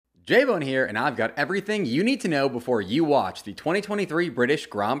J-Bone here, and I've got everything you need to know before you watch the 2023 British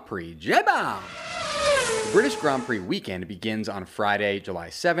Grand Prix. J-Bone! The British Grand Prix weekend begins on Friday, July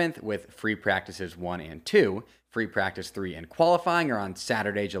 7th with free practices 1 and 2. Free practice 3 and qualifying are on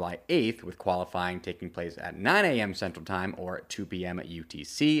Saturday, July 8th, with qualifying taking place at 9 a.m. Central Time or 2 p.m. at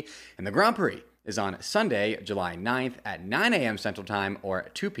UTC. And the Grand Prix is on Sunday, July 9th at 9 a.m. Central Time or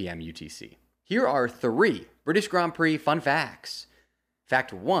 2 p.m. UTC. Here are 3 British Grand Prix fun facts.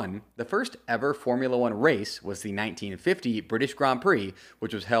 Fact 1, the first ever Formula One race was the 1950 British Grand Prix,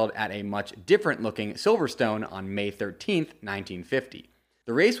 which was held at a much different looking Silverstone on May 13th, 1950.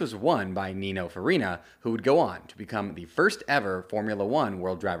 The race was won by Nino Farina, who would go on to become the first ever Formula One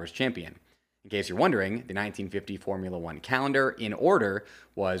World Drivers' Champion. In case you're wondering, the 1950 Formula One calendar in order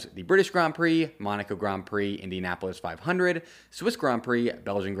was the British Grand Prix, Monaco Grand Prix, Indianapolis 500, Swiss Grand Prix,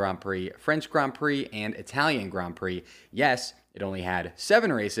 Belgian Grand Prix, French Grand Prix, and Italian Grand Prix. Yes, it only had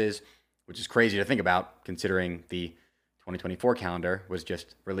 7 races, which is crazy to think about considering the 2024 calendar was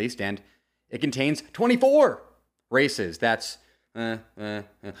just released, and it contains 24 races. That's a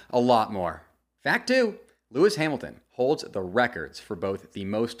lot more. Fact 2, Lewis Hamilton holds the records for both the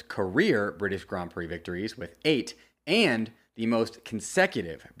most career British Grand Prix victories with 8 and the most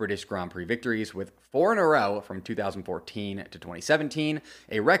consecutive British Grand Prix victories with 4 in a row from 2014 to 2017,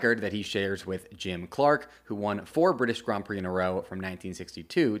 a record that he shares with Jim Clark, who won 4 British Grand Prix in a row from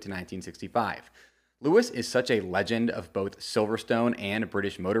 1962 to 1965. Lewis is such a legend of both Silverstone and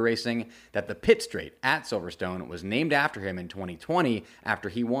British motor racing that the pit straight at Silverstone was named after him in 2020 after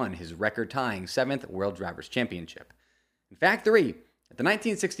he won his record-tying 7th World Drivers' Championship. In fact 3, at the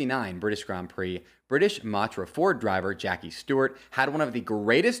 1969 British Grand Prix, British Matra Ford driver Jackie Stewart had one of the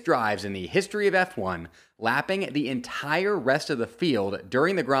greatest drives in the history of F1, lapping the entire rest of the field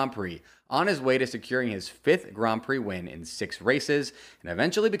during the Grand Prix on his way to securing his 5th Grand Prix win in 6 races and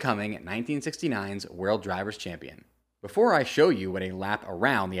eventually becoming 1969's World Drivers' Champion. Before I show you what a lap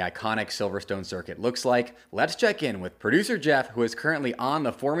around the iconic Silverstone circuit looks like, let's check in with producer Jeff, who is currently on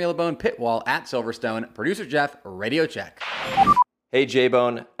the Formula Bone pit wall at Silverstone. Producer Jeff, radio check. Hey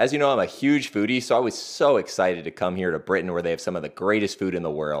J-Bone, as you know, I'm a huge foodie, so I was so excited to come here to Britain where they have some of the greatest food in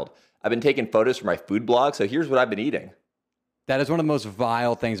the world. I've been taking photos for my food blog, so here's what I've been eating. That is one of the most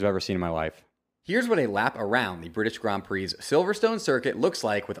vile things I've ever seen in my life. Here's what a lap around the British Grand Prix's Silverstone circuit looks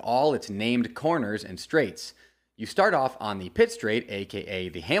like with all its named corners and straights. You start off on the pit straight, aka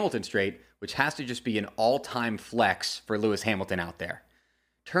the Hamilton straight, which has to just be an all-time flex for Lewis Hamilton out there.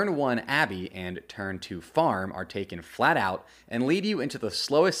 Turn 1 Abbey and Turn 2 Farm are taken flat out and lead you into the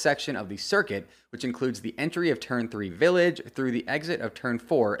slowest section of the circuit, which includes the entry of Turn 3 Village through the exit of Turn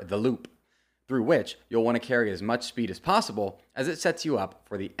 4 The Loop, through which you'll want to carry as much speed as possible as it sets you up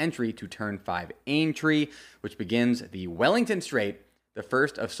for the entry to Turn 5 Aintree, which begins the Wellington Straight, the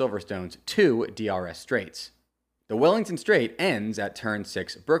first of Silverstone's 2 DRS straights. The Wellington Straight ends at Turn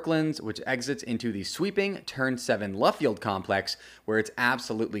 6 Brooklands, which exits into the sweeping Turn 7 Luffield complex, where it's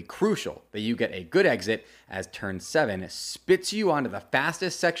absolutely crucial that you get a good exit as Turn 7 spits you onto the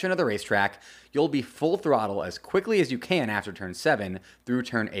fastest section of the racetrack. You'll be full throttle as quickly as you can after Turn 7, through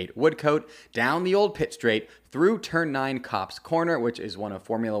Turn 8 Woodcote, down the old pit straight, through Turn 9 Cops Corner, which is one of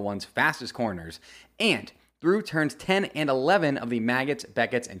Formula One's fastest corners, and through Turns 10 and 11 of the Maggots,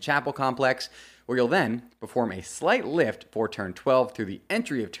 Beckett's, and Chapel complex, where you'll then perform a slight lift for Turn 12 through the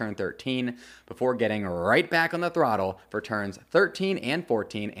entry of Turn 13 before getting right back on the throttle for Turns 13 and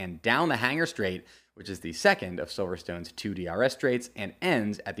 14 and down the Hangar Straight, which is the second of Silverstone's 2 DRS straights and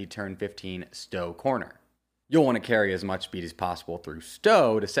ends at the Turn 15 Stowe Corner. You'll want to carry as much speed as possible through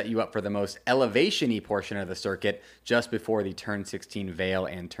Stowe to set you up for the most elevation-y portion of the circuit just before the Turn 16 Vale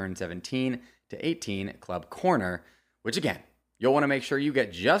and Turn 17 to 18 Club Corner, which again, you'll want to make sure you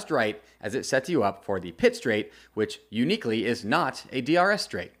get just right as it sets you up for the pit straight, which uniquely is not a DRS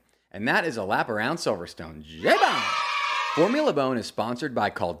straight. And that is a lap around Silverstone. J-Bone! Formula Bone is sponsored by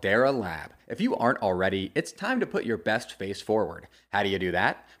Caldera Lab. If you aren't already, it's time to put your best face forward. How do you do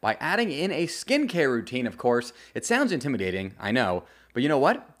that? By adding in a skincare routine, of course. It sounds intimidating, I know, but you know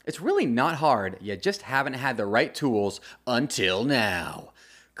what? It's really not hard. You just haven't had the right tools until now.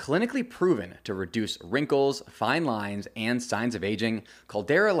 Clinically proven to reduce wrinkles, fine lines, and signs of aging,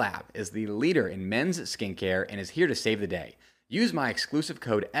 Caldera Lab is the leader in men's skincare and is here to save the day. Use my exclusive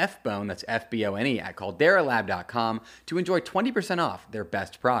code FBONE, that's FBONE, at calderalab.com to enjoy 20% off their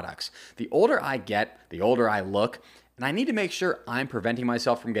best products. The older I get, the older I look, and I need to make sure I'm preventing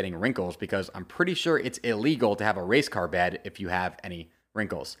myself from getting wrinkles because I'm pretty sure it's illegal to have a race car bed if you have any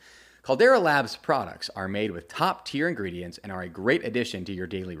wrinkles. Caldera Lab's products are made with top-tier ingredients and are a great addition to your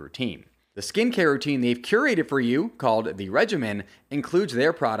daily routine. The skincare routine they've curated for you, called the Regimen, includes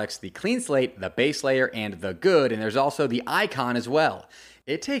their products, the Clean Slate, the Base Layer, and the Good, and there's also the Icon as well.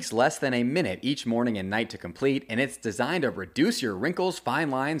 It takes less than a minute each morning and night to complete, and it's designed to reduce your wrinkles,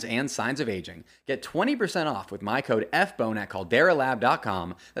 fine lines, and signs of aging. Get 20% off with my code FBONE at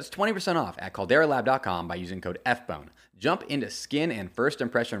calderalab.com. That's 20% off at calderalab.com by using code FBONE. Jump into skin and first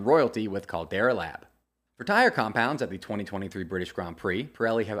impression royalty with Caldera Lab. For tire compounds at the 2023 British Grand Prix,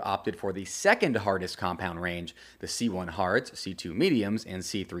 Pirelli have opted for the second hardest compound range, the C1 Hards, C2 Mediums, and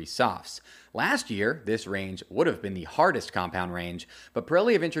C3 Softs. Last year, this range would have been the hardest compound range, but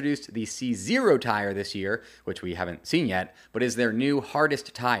Pirelli have introduced the C0 tire this year, which we haven't seen yet, but is their new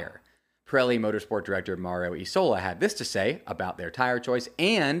hardest tire. Pirelli Motorsport Director Mario Isola had this to say about their tire choice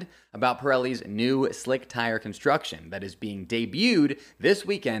and about Pirelli's new slick tire construction that is being debuted this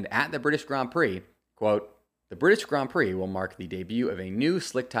weekend at the British Grand Prix. Quote, "The British Grand Prix will mark the debut of a new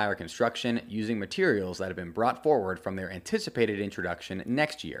slick tire construction using materials that have been brought forward from their anticipated introduction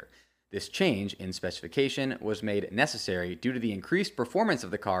next year. This change in specification was made necessary due to the increased performance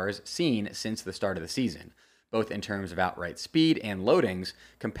of the cars seen since the start of the season, both in terms of outright speed and loadings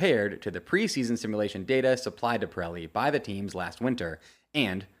compared to the preseason simulation data supplied to Pirelli by the teams last winter,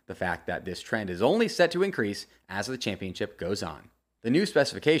 and the fact that this trend is only set to increase as the championship goes on. The new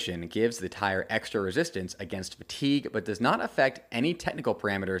specification gives the tire extra resistance against fatigue but does not affect any technical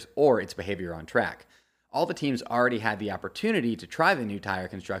parameters or its behavior on track. All the teams already had the opportunity to try the new tire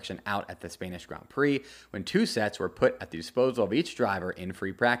construction out at the Spanish Grand Prix when 2 sets were put at the disposal of each driver in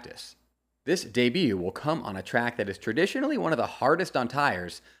free practice. This debut will come on a track that is traditionally one of the hardest on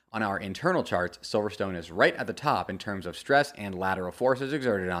tires. On our internal charts, Silverstone is right at the top in terms of stress and lateral forces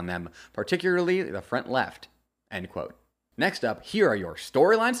exerted on them, particularly the front left." End quote. Next up, here are your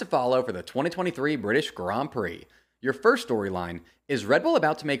storylines to follow for the 2023 British Grand Prix. Your first storyline, is Red Bull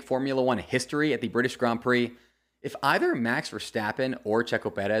about to make Formula One history at the British Grand Prix? If either Max Verstappen or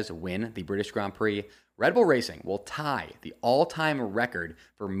Checo Perez win the British Grand Prix, Red Bull Racing will tie the all-time record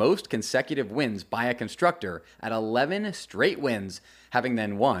for most consecutive wins by a constructor at 11 straight wins, having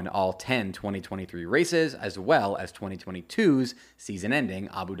then won all 10 2023 races as well as 2022's season-ending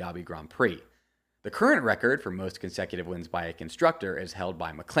Abu Dhabi Grand Prix. The current record for most consecutive wins by a constructor is held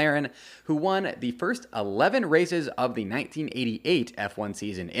by McLaren, who won the first 11 races of the 1988 F1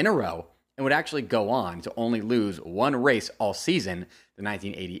 season in a row and would actually go on to only lose one race all season, the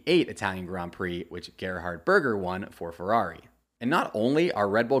 1988 Italian Grand Prix, which Gerhard Berger won for Ferrari. And not only are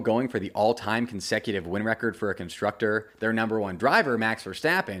Red Bull going for the all-time consecutive win record for a constructor, their number one driver, Max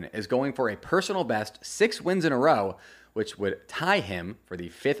Verstappen, is going for a personal best 6 wins in a row, which would tie him for the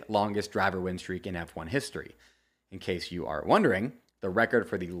 5th longest driver win streak in F1 history. In case you are wondering, the record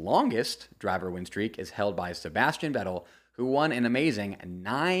for the longest driver win streak is held by Sebastian Vettel, who won an amazing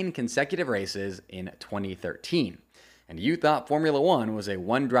 9 consecutive races in 2013. And you thought Formula One was a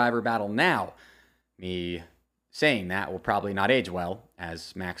one-driver battle now. Me saying that will probably not age well,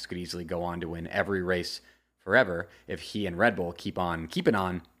 as Max could easily go on to win every race forever if he and Red Bull keep on keeping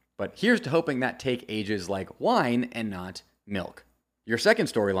on. But here's to hoping that take ages like wine and not milk. Your second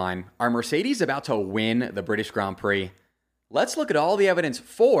storyline, are Mercedes about to win the British Grand Prix? Let's look at all the evidence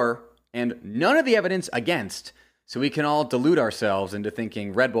for and none of the evidence against, so we can all delude ourselves into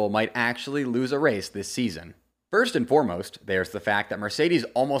thinking Red Bull might actually lose a race this season. First and foremost, there's the fact that Mercedes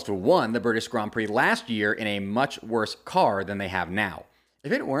almost won the British Grand Prix last year in a much worse car than they have now.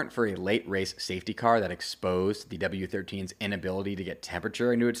 If it weren't for a late race safety car that exposed the W13's inability to get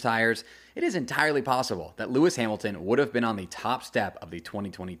temperature into its tires, it is entirely possible that Lewis Hamilton would have been on the top step of the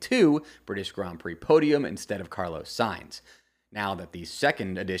 2022 British Grand Prix podium instead of Carlos Sainz. Now that the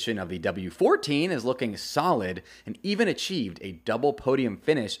second edition of the W14 is looking solid and even achieved a double podium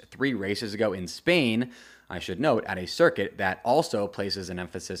finish 3 races ago in Spain, I should note at a circuit that also places an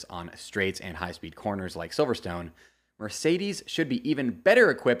emphasis on straights and high-speed corners like Silverstone, Mercedes should be even better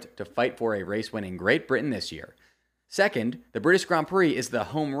equipped to fight for a race win in Great Britain this year. Second, the British Grand Prix is the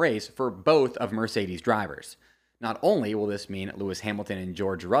home race for both of Mercedes' drivers. Not only will this mean Lewis Hamilton and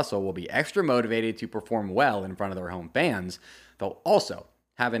George Russell will be extra motivated to perform well in front of their home fans, they'll also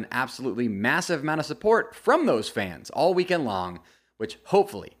have an absolutely massive amount of support from those fans all weekend long, which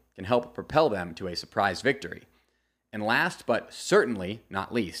hopefully can help propel them to a surprise victory. And last but certainly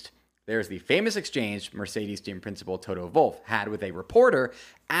not least, there's the famous exchange Mercedes team principal Toto Wolff had with a reporter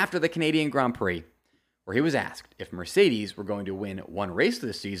after the Canadian Grand Prix, where he was asked if Mercedes were going to win one race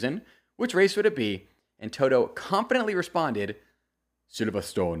this season, which race would it be? And Toto confidently responded,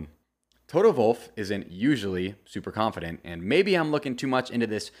 Silverstone. Toto Wolff isn't usually super confident, and maybe I'm looking too much into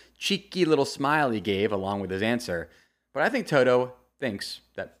this cheeky little smile he gave along with his answer, but I think Toto thinks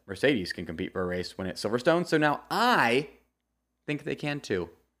that Mercedes can compete for a race when it's Silverstone, so now I think they can too.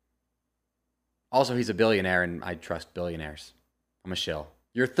 Also, he's a billionaire, and I trust billionaires. I'm a shill.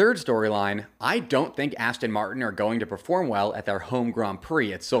 Your third storyline, I don't think Aston Martin are going to perform well at their home Grand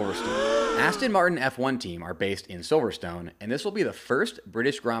Prix at Silverstone. Aston Martin F1 team are based in Silverstone, and this will be the first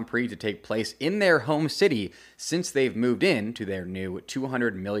British Grand Prix to take place in their home city since they've moved in to their new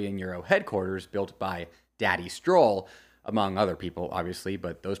 €200 million headquarters built by Daddy Stroll, among other people, obviously,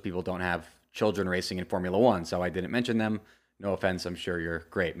 but those people don't have children racing in Formula One, so I didn't mention them. No offense, I'm sure you're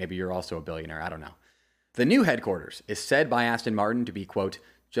great. Maybe you're also a billionaire, I don't know. The new headquarters is said by Aston Martin to be, quote,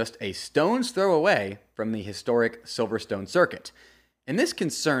 just a stone's throw away from the historic Silverstone circuit. And this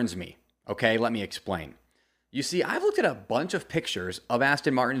concerns me, okay? Let me explain. You see, I've looked at a bunch of pictures of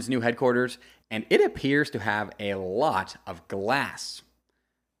Aston Martin's new headquarters, and it appears to have a lot of glass.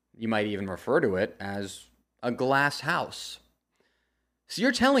 You might even refer to it as a glass house. So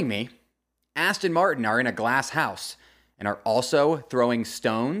you're telling me Aston Martin are in a glass house and are also throwing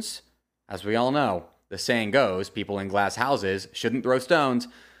stones? As we all know, the saying goes, people in glass houses shouldn't throw stones.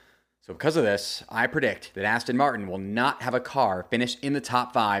 So because of this, I predict that Aston Martin will not have a car finish in the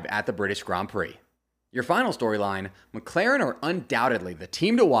top 5 at the British Grand Prix. Your final storyline, McLaren are undoubtedly the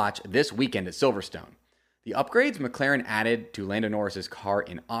team to watch this weekend at Silverstone. The upgrades McLaren added to Lando Norris's car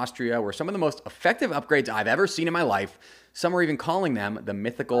in Austria were some of the most effective upgrades I've ever seen in my life. Some are even calling them the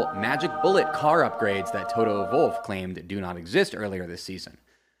mythical Magic Bullet car upgrades that Toto Wolff claimed do not exist earlier this season.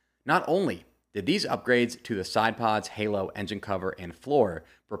 Not only did these upgrades to the side pods, halo, engine cover, and floor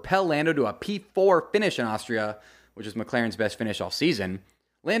propel Lando to a P4 finish in Austria, which is McLaren's best finish all season,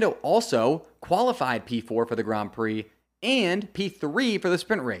 Lando also qualified P4 for the Grand Prix and P3 for the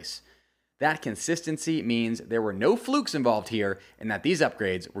sprint race. That consistency means there were no flukes involved here and that these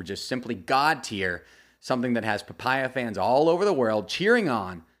upgrades were just simply God tier, something that has papaya fans all over the world cheering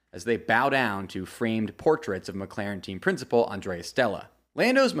on as they bow down to framed portraits of McLaren team principal Andrea Stella.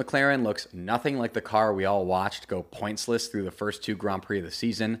 Lando's McLaren looks nothing like the car we all watched go pointsless through the first 2 Grand Prix of the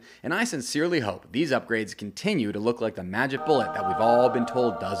season, and I sincerely hope these upgrades continue to look like the magic bullet that we've all been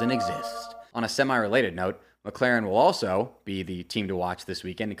told doesn't exist. On a semi-related note, McLaren will also be the team to watch this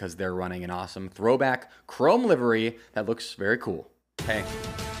weekend because they're running an awesome throwback chrome livery that looks very cool. Hey,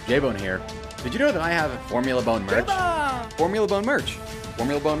 J-Bone here. Did you know that I have Formula Bone merch? Formula Bone merch.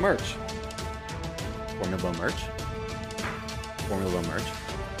 Formula Bone merch. Formula Bone merch. Formula One merch.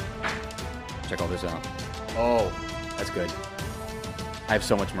 Check all this out. Oh, that's good. I have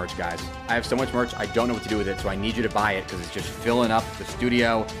so much merch, guys. I have so much merch. I don't know what to do with it, so I need you to buy it because it's just filling up the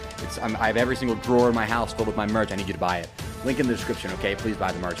studio. I have every single drawer in my house filled with my merch. I need you to buy it. Link in the description, okay? Please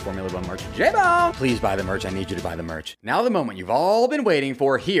buy the merch. Formula One merch. J-Bone! Please buy the merch. I need you to buy the merch. Now the moment you've all been waiting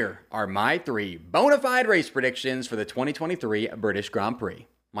for. Here are my 3 bona fide race predictions for the 2023 British Grand Prix.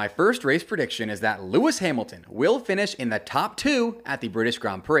 My first race prediction is that Lewis Hamilton will finish in the top 2 at the British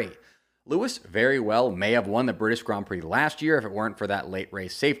Grand Prix. Lewis very well may have won the British Grand Prix last year if it weren't for that late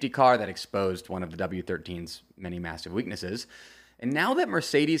race safety car that exposed one of the W13's many massive weaknesses. And now that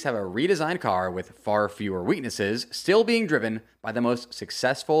Mercedes have a redesigned car with far fewer weaknesses, still being driven by the most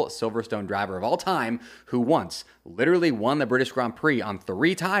successful Silverstone driver of all time, who once literally won the British Grand Prix on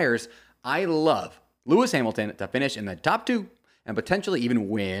 3 tires, I love Lewis Hamilton to finish in the top 2 and potentially even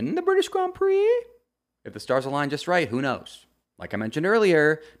win the British Grand Prix. If the stars align just right, who knows? Like I mentioned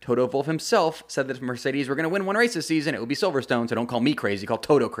earlier, Toto Wolff himself said that if Mercedes were going to win one race this season, it would be Silverstone, so don't call me crazy, call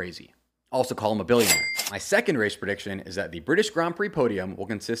Toto crazy. Also call him a billionaire. My second race prediction is that the British Grand Prix podium will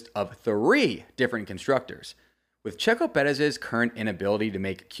consist of 3 different constructors. With Checo Perez's current inability to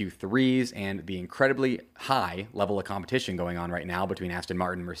make Q3s and the incredibly high level of competition going on right now between Aston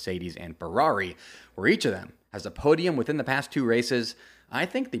Martin, Mercedes, and Ferrari, where each of them has a podium within the past 2 races, I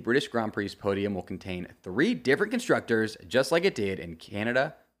think the British Grand Prix podium will contain 3 different constructors, just like it did in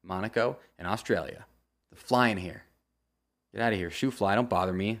Canada, Monaco, and Australia. The flying here. Get out of here, shoe fly, don't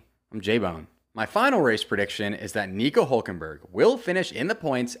bother me. I'm J-Bone. My final race prediction is that Nico Hülkenberg will finish in the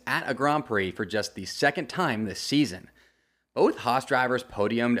points at a Grand Prix for just the 2nd time this season. Both Haas drivers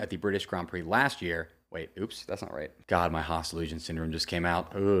podiumed at the British Grand Prix last year. Wait, oops, that's not right. God, my Haas illusion syndrome just came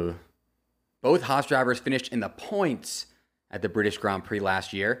out. Ugh. Both Haas drivers finished in the points at the British Grand Prix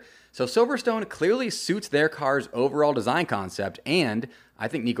last year, so Silverstone clearly suits their car's overall design concept, and I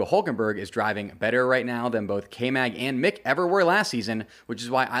think Nico Hülkenberg is driving better right now than both K-Mag and Mick ever were last season, which is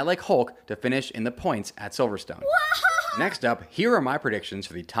why I like Hulk to finish in the points at Silverstone. Next up, here are my predictions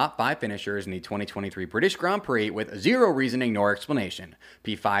for the top 5 finishers in the 2023 British Grand Prix with 0 reasoning nor explanation.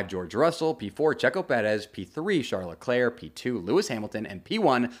 P5 George Russell, P4 Checo Perez, P3 Charles Leclerc, P2 Lewis Hamilton, and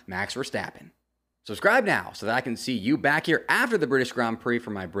P1 Max Verstappen. Subscribe now so that I can see you back here after the British Grand Prix for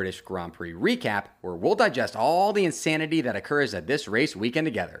my British Grand Prix recap, where we'll digest all the insanity that occurs at this race weekend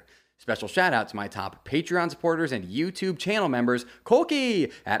together. Special shout out to my top Patreon supporters and YouTube channel members,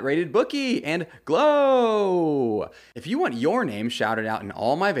 Kolky, @RatedBookie, and Glow. If you want your name shouted out in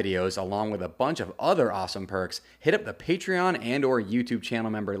all my videos, along with a bunch of other awesome perks, hit up the Patreon and or YouTube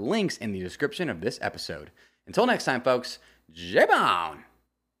channel member links in the description of this episode. Until next time, folks, J-Bone!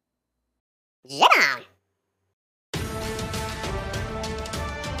 J-Bone!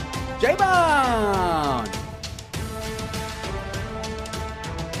 J-Bone!